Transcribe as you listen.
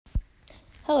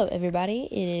Hello, everybody.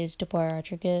 It is Deborah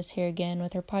Rodriguez here again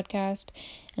with her podcast,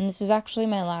 and this is actually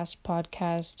my last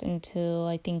podcast until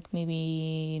I think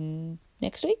maybe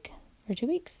next week or 2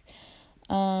 weeks.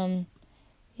 CLC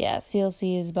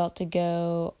is about to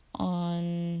go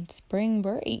on spring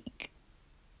break,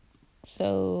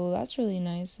 so that's really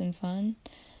nice and fun.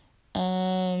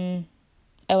 I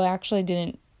actually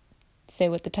didn't say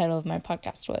what the title of my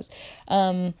podcast was.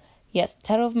 The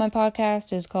title of my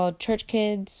podcast is called Church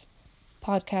Kids.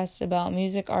 Podcast about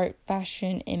music, art,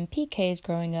 fashion, and PKs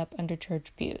growing up under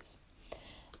church pews.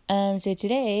 So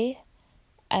today,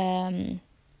 I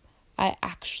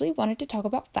actually wanted to talk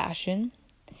about fashion,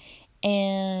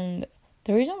 and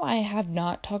the reason why I have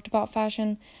not talked about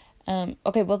fashion, the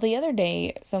other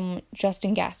day,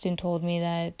 Justin Gaston told me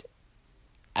that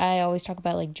I always talk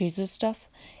about like Jesus stuff,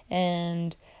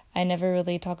 and I never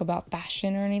really talk about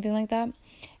fashion or anything like that.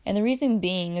 And the reason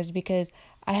being is because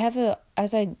I've said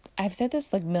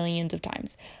this like millions of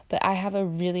times, but I have a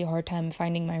really hard time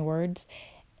finding my words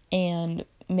and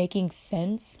making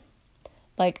sense.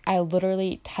 Like, I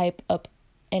literally type up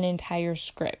an entire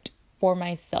script for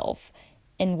myself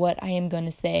and what I am going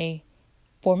to say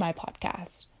for my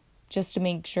podcast, just to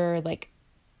make sure like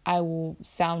I will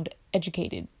sound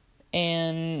educated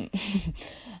and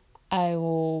I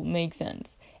will make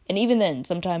sense. And even then,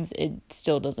 sometimes it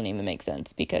still doesn't even make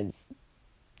sense because,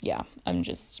 I'm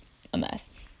just a mess.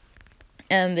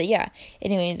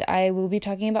 Anyways, I will be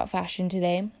talking about fashion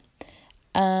today.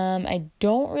 I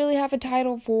don't really have a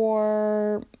title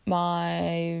for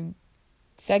my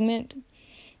segment.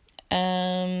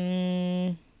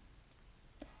 I'll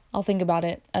think about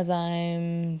it as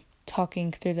I'm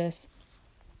talking through this.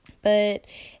 But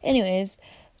anyways,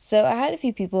 so I had a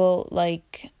few people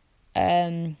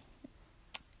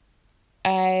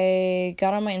I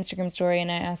got on my Instagram story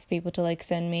and I asked people to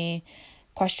send me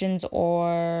questions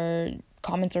or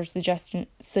comments or suggestions.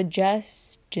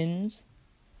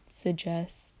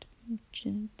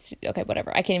 Okay, whatever.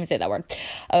 I can't even say that word.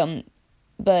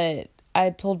 But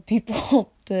I told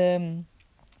people to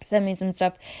send me some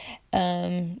stuff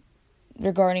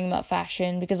regarding about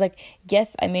fashion, because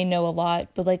yes, I may know a lot,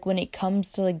 but when it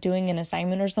comes to doing an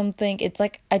assignment or something, it's I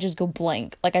just go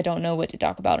blank. I don't know what to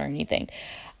talk about or anything.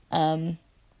 And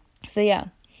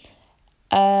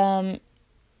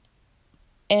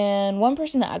one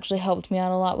person that actually helped me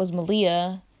out a lot was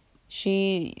Malia.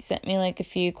 She sent me a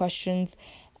few questions,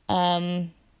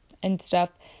 and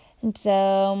stuff. And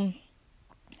so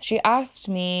she asked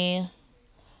me,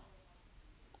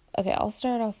 okay, I'll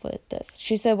start off with this.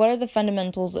 She said, what are the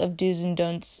fundamentals of do's and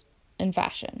don'ts in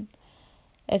fashion?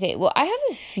 Okay, well, I have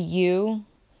a few.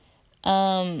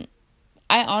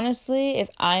 I honestly, if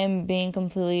I'm being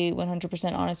completely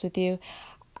 100% honest with you,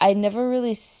 I never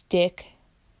really stick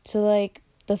to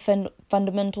the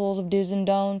fundamentals of do's and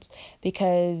don'ts,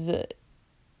 because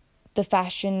the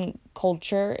fashion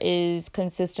culture is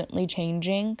consistently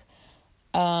changing.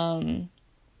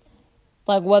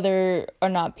 Whether or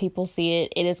not people see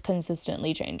it, it is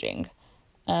consistently changing.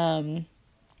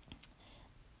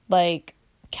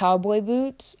 Cowboy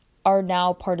boots are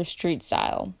now part of street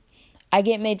style. I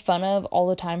get made fun of all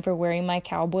the time for wearing my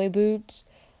cowboy boots.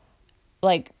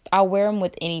 I'll wear them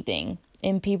with anything.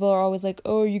 And people are always like,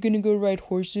 oh, are you going to go ride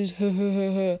horses?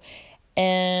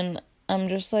 And I'm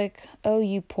just like, oh,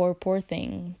 you poor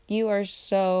thing. You are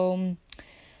so...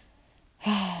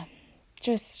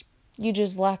 you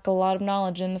just lack a lot of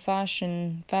knowledge in the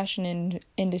fashion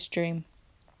industry.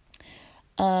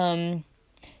 Cowboy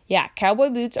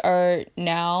boots are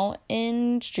now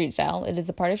in street style. It is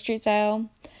a part of street style.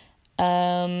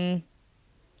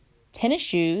 Tennis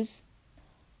shoes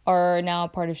are now a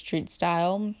part of street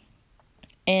style.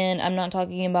 And I'm not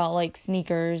talking about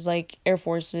sneakers like Air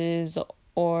Forces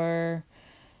or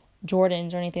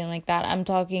Jordans or anything like that. I'm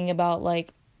talking about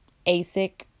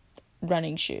ASIC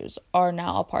running shoes are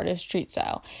now a part of street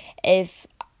style. If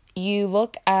you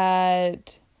look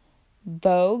at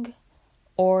Vogue,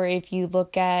 or if you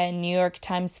look at New York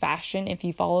Times Fashion, if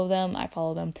you follow them, I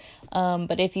follow them.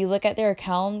 But if you look at their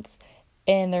accounts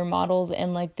and their models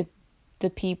and the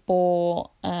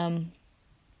people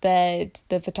that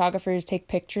the photographers take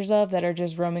pictures of that are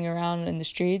just roaming around in the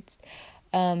streets,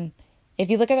 if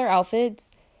you look at their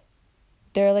outfits,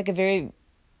 there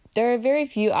are very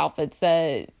few outfits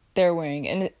that they're wearing,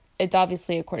 and it's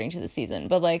obviously according to the season.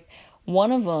 But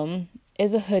one of them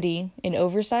is a hoodie, an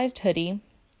oversized hoodie.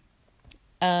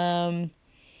 And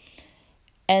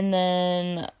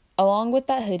then along with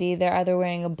that hoodie, they're either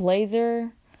wearing a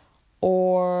blazer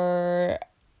or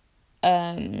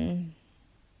a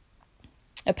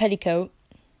petticoat.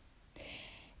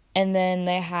 And then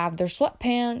they have their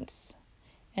sweatpants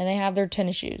and they have their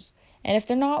tennis shoes. And if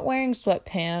they're not wearing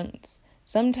sweatpants,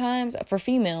 sometimes for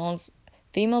females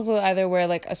will either wear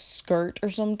like a skirt or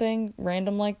something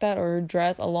random like that, or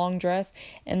a long dress,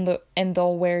 and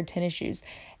they'll wear tennis shoes.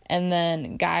 And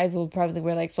then guys will probably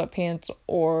wear like sweatpants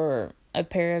or a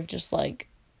pair of just like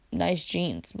nice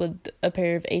jeans with a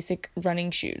pair of ASIC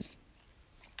running shoes.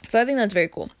 So I think that's very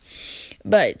cool.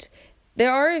 But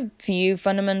there are a few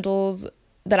fundamentals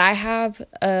that I have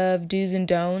of do's and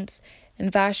don'ts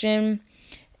in fashion.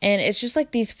 And it's just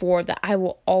like these 4 that I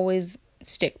will always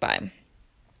stick by.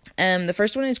 The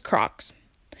first one is Crocs.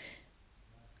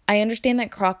 I understand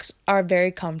that Crocs are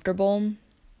very comfortable,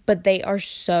 but they are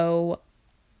so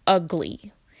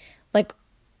ugly. Like,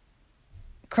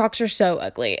 Crocs are so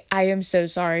ugly. I am so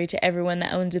sorry to everyone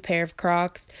that owns a pair of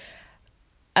Crocs.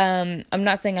 I'm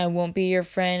not saying I won't be your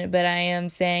friend, but I am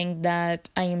saying that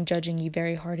I am judging you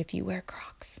very hard if you wear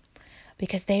Crocs,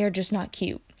 because they are just not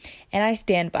cute. And I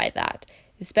stand by that,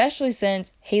 especially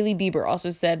since Hailey Bieber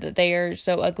also said that they are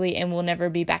so ugly and will never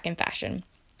be back in fashion.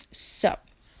 So,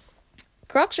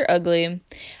 Crocs are ugly.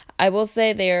 I will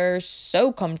say they are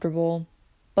so comfortable,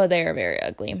 but they are very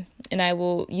ugly. And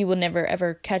you will never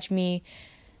ever catch me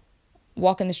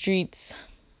walking the streets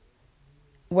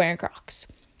wearing Crocs.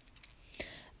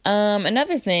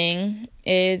 Another thing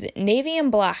is navy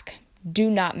and black do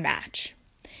not match.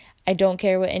 I don't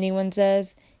care what anyone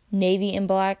says. Navy and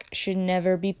black should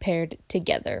never be paired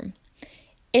together.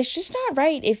 It's just not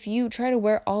right if you try to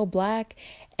wear all black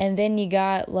and then you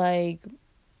got like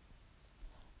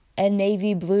a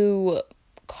navy blue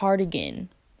cardigan.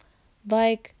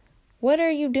 Like, what are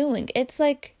you doing? It's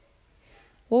like,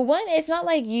 well, one, it's not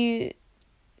like you,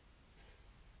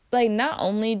 like, not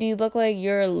only do you look like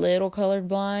you're a little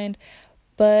colorblind,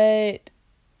 but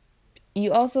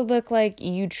you also look like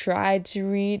you tried to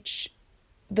reach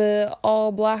the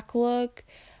all black look,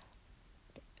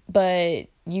 but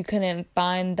you couldn't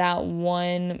find that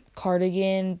one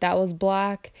cardigan that was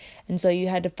black, and so you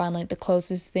had to find like the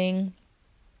closest thing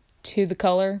to the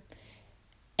color,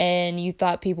 and you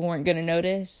thought people weren't going to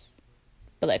notice,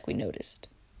 but like we noticed.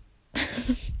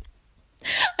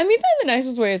 I mean that in the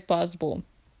nicest way as possible.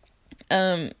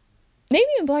 Navy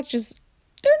and black it's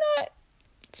not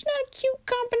a cute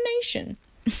combination.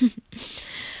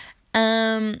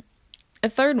 A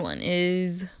third one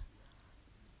is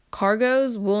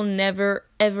cargos will never,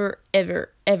 ever,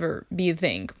 ever, ever be a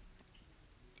thing.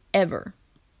 Ever.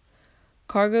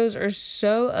 Cargos are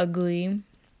so ugly.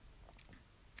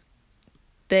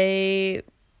 They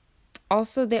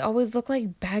always look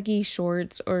like baggy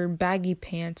shorts or baggy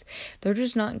pants. They're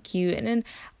just not cute. And then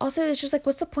also it's just like,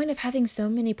 what's the point of having so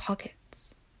many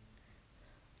pockets?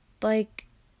 Like,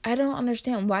 I don't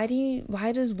understand. Why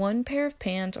does one pair of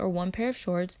pants or one pair of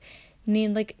shorts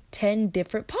need like 10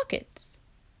 different pockets?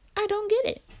 I don't get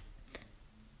it.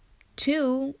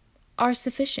 2 are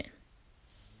sufficient.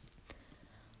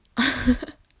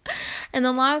 And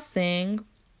the last thing,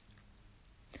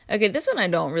 okay, this one I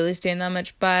don't really stand that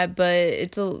much by,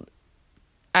 but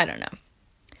I don't know.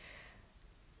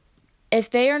 If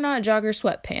they are not jogger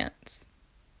sweatpants,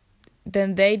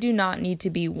 then they do not need to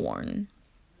be worn.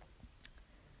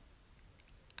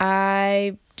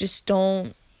 I just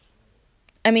don't.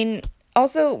 I mean,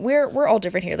 also, we're all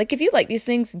different here. Like, if you like these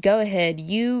things, go ahead.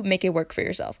 You make it work for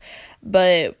yourself.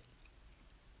 But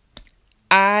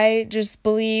I just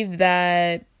believe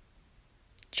that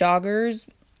joggers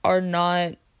are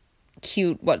not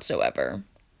cute whatsoever.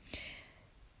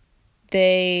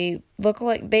 They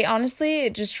honestly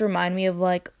just remind me of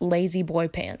like lazy boy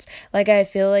pants. Like, I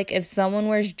feel like if someone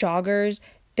wears joggers,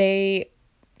 they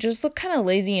just look kind of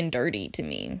lazy and dirty to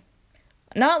me.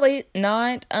 Not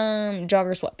jogger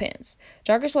sweatpants.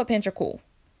 Jogger sweatpants are cool,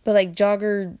 but like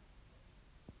jogger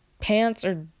pants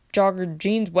or jogger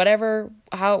jeans, whatever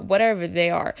they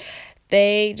are,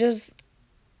 they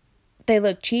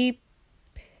look cheap.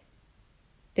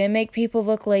 They make people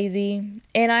look lazy,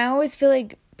 and I always feel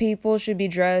like people should be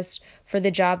dressed for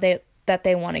the job that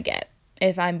they want to get,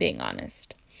 if I'm being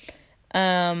honest.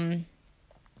 But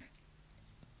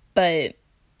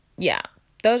yeah,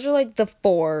 those are like the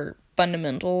 4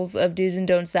 fundamentals of do's and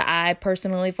don'ts that I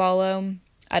personally follow.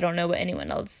 I don't know what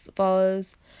anyone else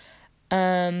follows.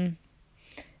 But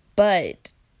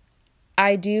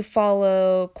I do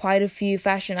follow quite a few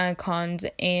fashion icons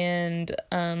and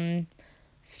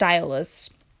stylists.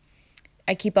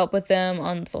 I keep up with them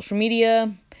on social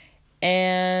media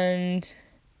and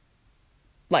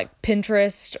like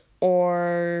Pinterest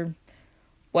or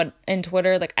and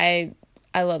Twitter. Like, I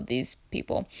love these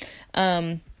people.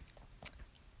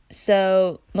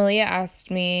 So Malia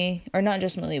asked me, or not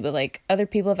just Malia, but like other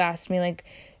people have asked me like,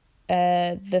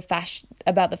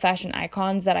 the fashion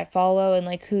icons that I follow and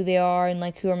like who they are and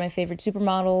like who are my favorite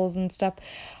supermodels and stuff.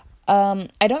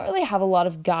 I don't really have a lot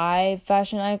of guy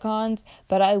fashion icons,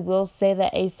 but I will say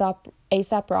that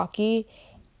A$AP Rocky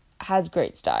has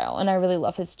great style, and I really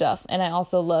love his stuff. And I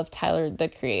also love Tyler, the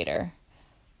Creator.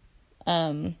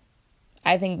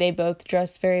 I think they both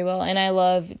dress very well, and I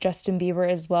love Justin Bieber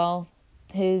as well.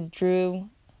 His Drew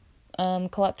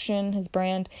collection, his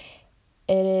brand,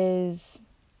 it is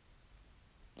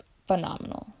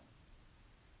phenomenal.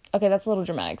 Okay, that's a little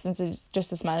dramatic since it's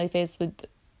just a smiley face with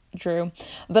Drew,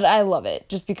 but I love it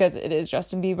just because it is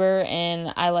Justin Bieber,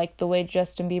 and I like the way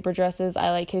Justin Bieber dresses.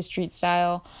 I like his street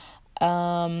style. He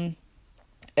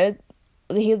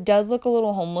does look a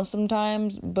little homeless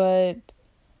sometimes, but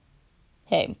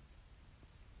hey,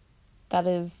 that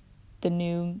is the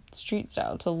new street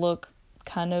style, to look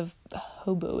kind of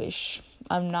hobo-ish.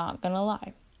 I'm not gonna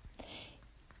lie.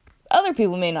 Other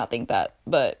people may not think that,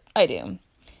 but I do.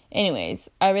 Anyways,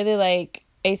 I really like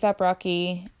A$AP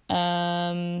Rocky,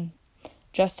 Justin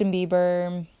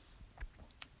Bieber,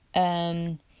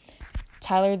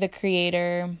 Tyler, the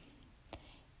Creator,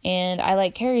 and I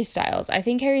like Harry Styles. I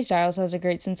think Harry Styles has a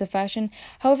great sense of fashion.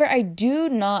 However, I do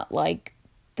not like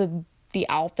the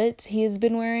outfits he has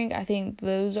been wearing. I think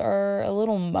those are a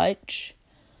little much.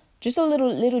 Just a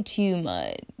little too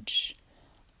much.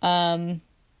 And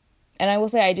I will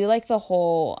say I do like the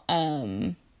whole,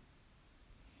 the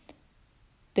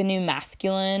new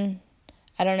masculine.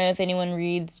 I don't know if anyone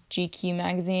reads GQ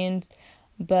magazines,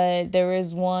 but there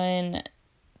was one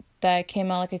that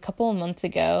came out like a couple of months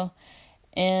ago,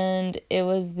 and it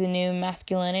was the new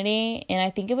masculinity, and I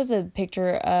think it was a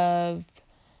picture of,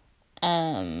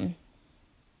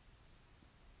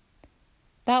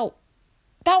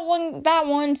 that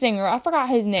one singer. I forgot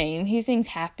his name. He sings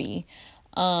Happy.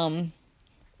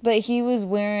 But he was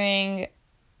wearing,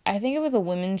 I think it was a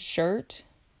women's shirt,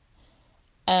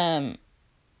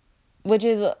 which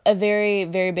is a very,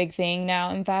 very big thing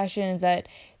now in fashion, is that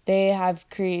they have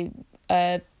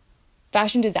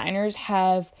fashion designers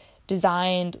have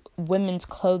designed women's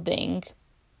clothing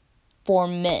for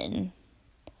men.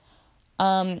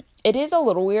 It is a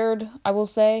little weird, I will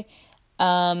say.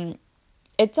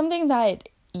 It's something that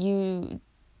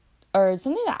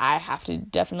something that I have to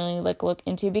definitely like look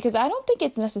into, because I don't think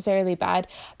it's necessarily bad,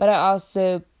 but I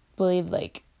also believe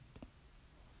like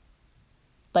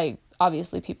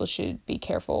obviously people should be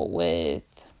careful with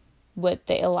what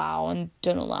they allow and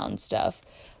don't allow and stuff.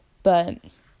 But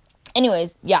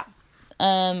anyways, yeah.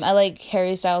 I like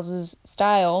Harry Styles'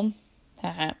 style.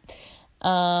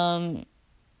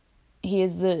 He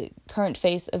is the current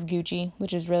face of Gucci,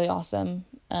 which is really awesome.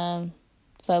 So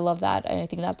I love that, and I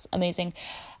think that's amazing.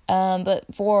 But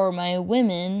for my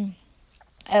women,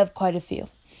 I have quite a few.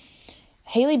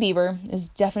 Hailey Bieber is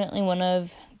definitely one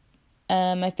of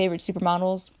my favorite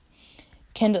supermodels.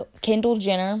 Kendall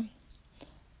Jenner,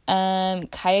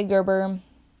 Kaya Gerber,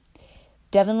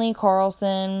 Devin Lee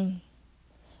Carlson,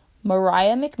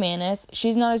 Mariah McManus.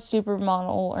 She's not a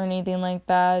supermodel or anything like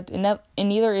that, and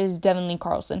neither is Devin Lee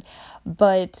Carlson,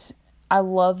 but I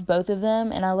love both of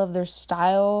them, and I love their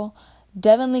style.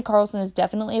 Devin Lee Carlson is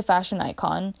definitely a fashion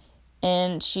icon,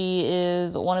 and she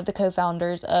is one of the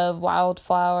co-founders of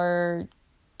Wildflower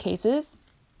Cases,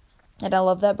 and I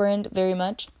love that brand very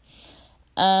much.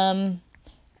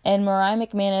 And Mariah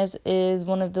McManus is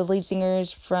one of the lead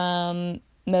singers from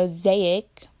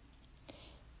Mosaic.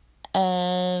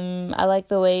 I like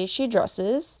the way she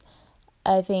dresses.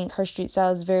 I think her street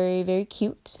style is very, very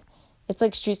cute. It's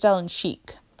like street style and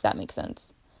chic, if that makes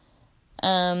sense.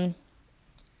 And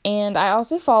I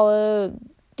also follow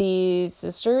these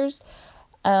sisters.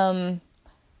 Their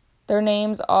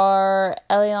names are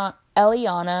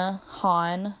Eliana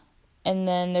Hahn, and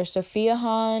then there's Sophia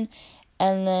Hahn,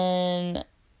 and then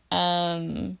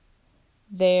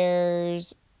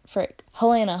there's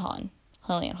Helena Hahn.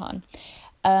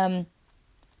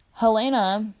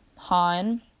 Helena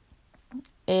Hahn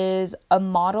is a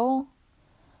model,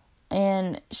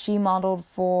 and she modeled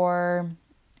for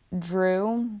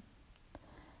Drew,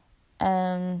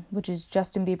 which is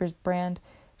Justin Bieber's brand.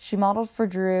 She modeled for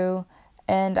Drew,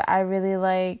 and I really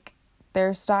like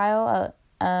their style.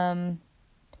 I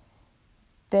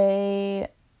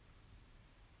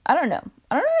don't know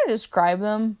how to describe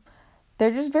them. They're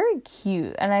just very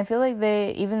cute, and I feel like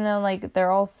even though like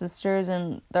they're all sisters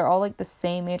and they're all like the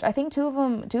same age, I think two of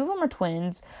them are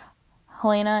twins.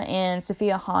 Helena and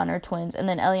Sophia Hahn are twins, and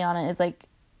then Eliana is like,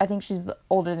 I think she's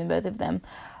older than both of them.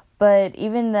 But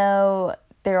even though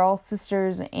they're all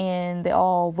sisters and they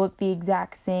all look the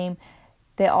exact same,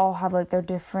 they all have like their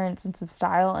different sense of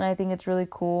style, and I think it's really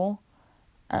cool.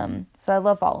 So I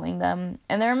love following them.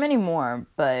 And there are many more,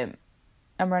 but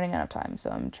I'm running out of time, so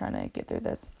I'm trying to get through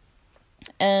this.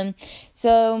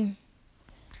 So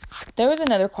there was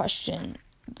another question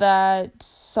that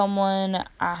someone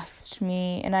asked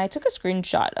me, and I took a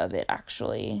screenshot of it,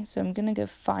 actually. So I'm going to go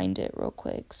find it real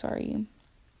quick. Sorry.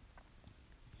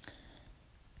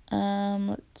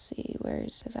 Let's see. Where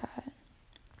is it at?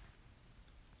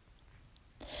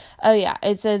 Oh, yeah.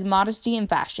 It says modesty and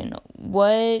fashion.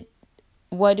 What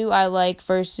do I like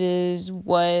versus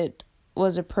what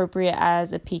was appropriate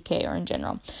as a PK or in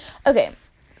general? Okay.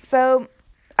 So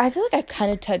I feel like I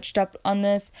kind of touched up on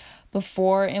this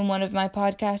before in one of my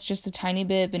podcasts, just a tiny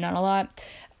bit, but not a lot.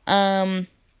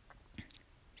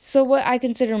 So what I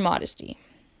consider modesty.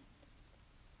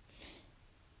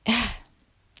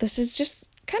 This is just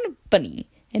kind of funny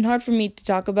and hard for me to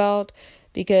talk about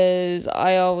because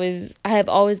I have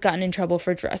always gotten in trouble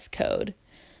for dress code,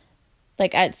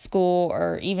 like at school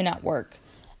or even at work,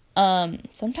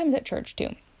 sometimes at church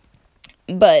too.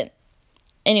 But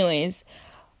anyways,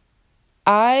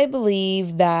 I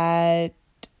believe that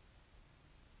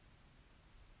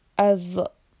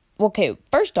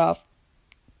first off,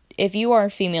 if you are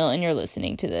a female and you're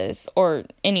listening to this, or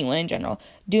anyone in general,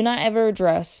 do not ever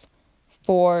dress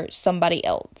for somebody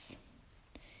else.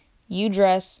 You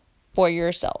dress for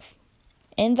yourself.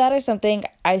 And that is something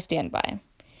I stand by.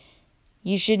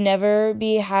 You should never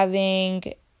be having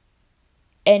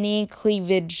any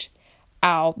cleavage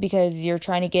out because you're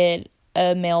trying to get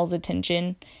a male's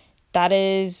attention. That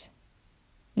is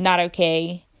not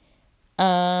okay.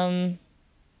 That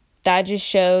just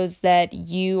shows that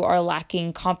you are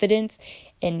lacking confidence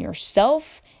in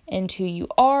yourself and who you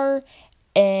are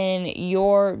and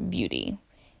your beauty.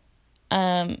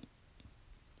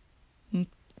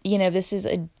 This is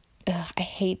I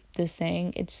hate this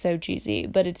saying. It's so cheesy,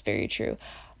 but it's very true.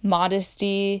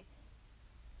 Modesty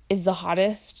is the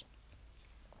hottest.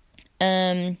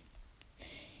 And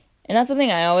that's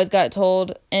something I always got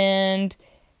told, and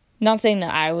not saying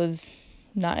that I was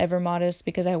not ever modest,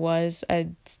 because I was. I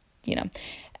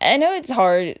know it's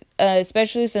hard,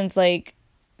 especially since, like,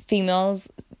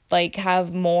 females, like,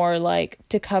 have more, like,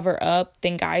 to cover up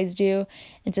than guys do,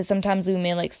 and so sometimes we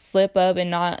may, like, slip up and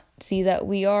not see that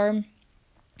we are,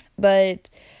 but,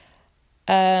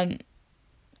 as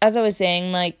I was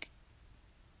saying, like,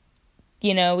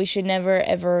 we should never,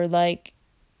 ever, like,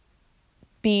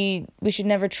 we should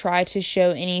never try to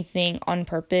show anything on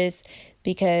purpose,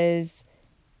 because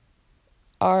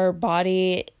our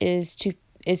body is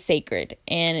sacred,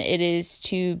 and it is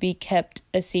to be kept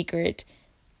a secret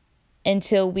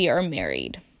until we are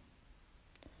married.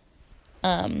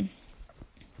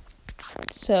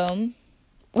 So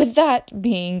with that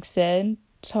being said,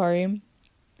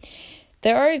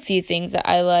 there are a few things that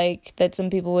I like that some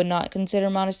people would not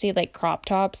consider modesty, like crop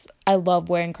tops. I love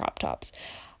wearing crop tops.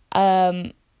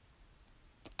 I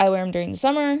wear them during the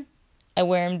summer. I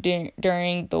wear them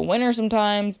during the winter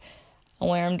sometimes. I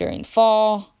wear them during the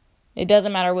fall. It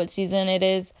doesn't matter what season it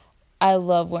is. I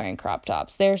love wearing crop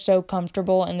tops. They're so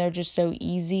comfortable and they're just so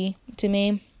easy to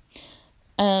me.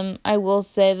 I will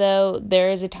say, though,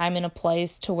 there is a time and a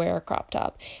place to wear a crop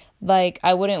top. Like,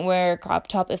 I wouldn't wear a crop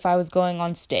top if I was going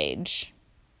on stage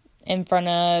in front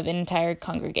of an entire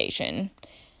congregation.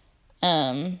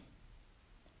 That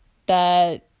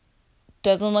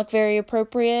doesn't look very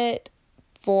appropriate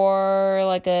for,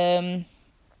 like,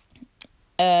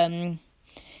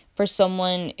 for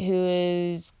someone who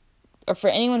is, or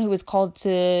for anyone who is called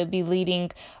to be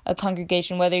leading a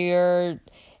congregation, whether you're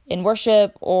in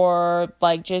worship or,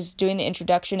 like, just doing the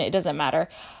introduction, it doesn't matter.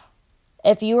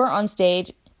 If you are on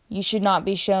stage, you should not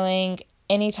be showing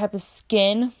any type of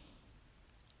skin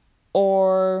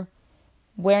or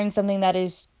wearing something that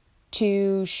is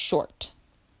too short.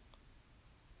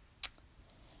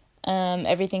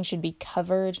 Everything should be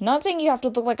covered. Not saying you have to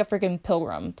look like a freaking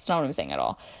pilgrim. That's not what I'm saying at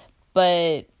all.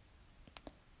 But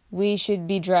we should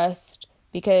be dressed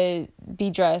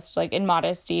like in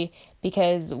modesty,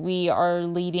 because we are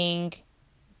leading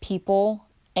people,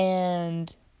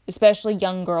 and especially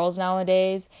young girls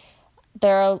nowadays.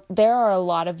 There are a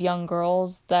lot of young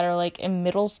girls that are, like, in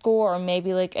middle school, or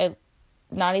maybe, like,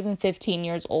 not even 15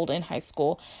 years old in high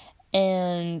school,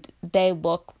 and they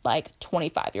look like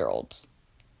 25-year-olds.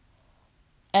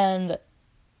 And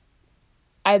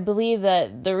I believe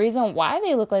that the reason why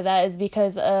they look like that is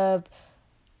because of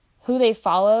who they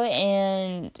follow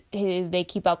and who they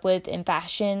keep up with in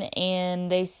fashion,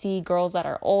 and they see girls that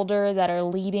are older, that are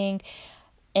leading,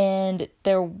 and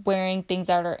they're wearing things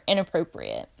that are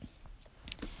inappropriate.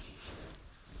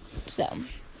 So,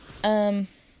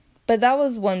 but that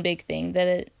was one big thing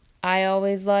that I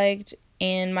always liked,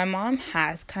 And my mom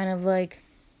has kind of like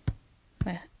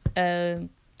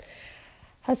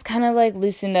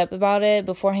loosened up about it.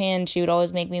 Beforehand, she would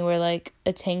always make me wear like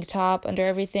a tank top under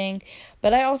everything.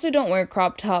 But I also don't wear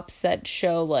crop tops that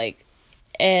show like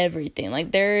everything.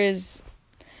 Like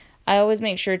I always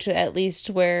make sure to at least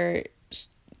wear,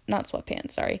 not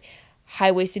sweatpants, sorry,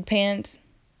 high-waisted pants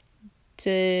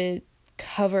to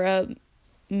cover up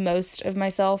most of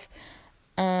myself.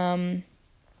 And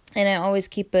I always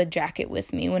keep a jacket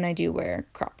with me when I do wear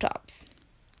crop tops.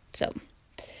 So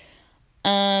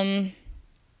I'm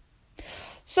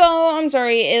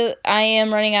sorry, I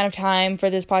am running out of time for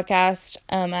this podcast.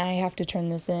 I have to turn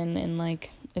this in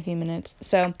like a few minutes.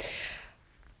 So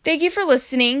thank you for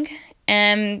listening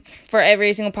and for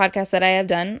every single podcast that I have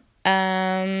done.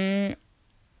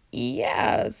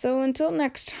 Yeah, so until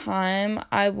next time,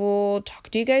 I will talk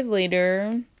to you guys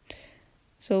later.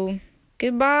 So,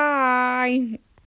 goodbye.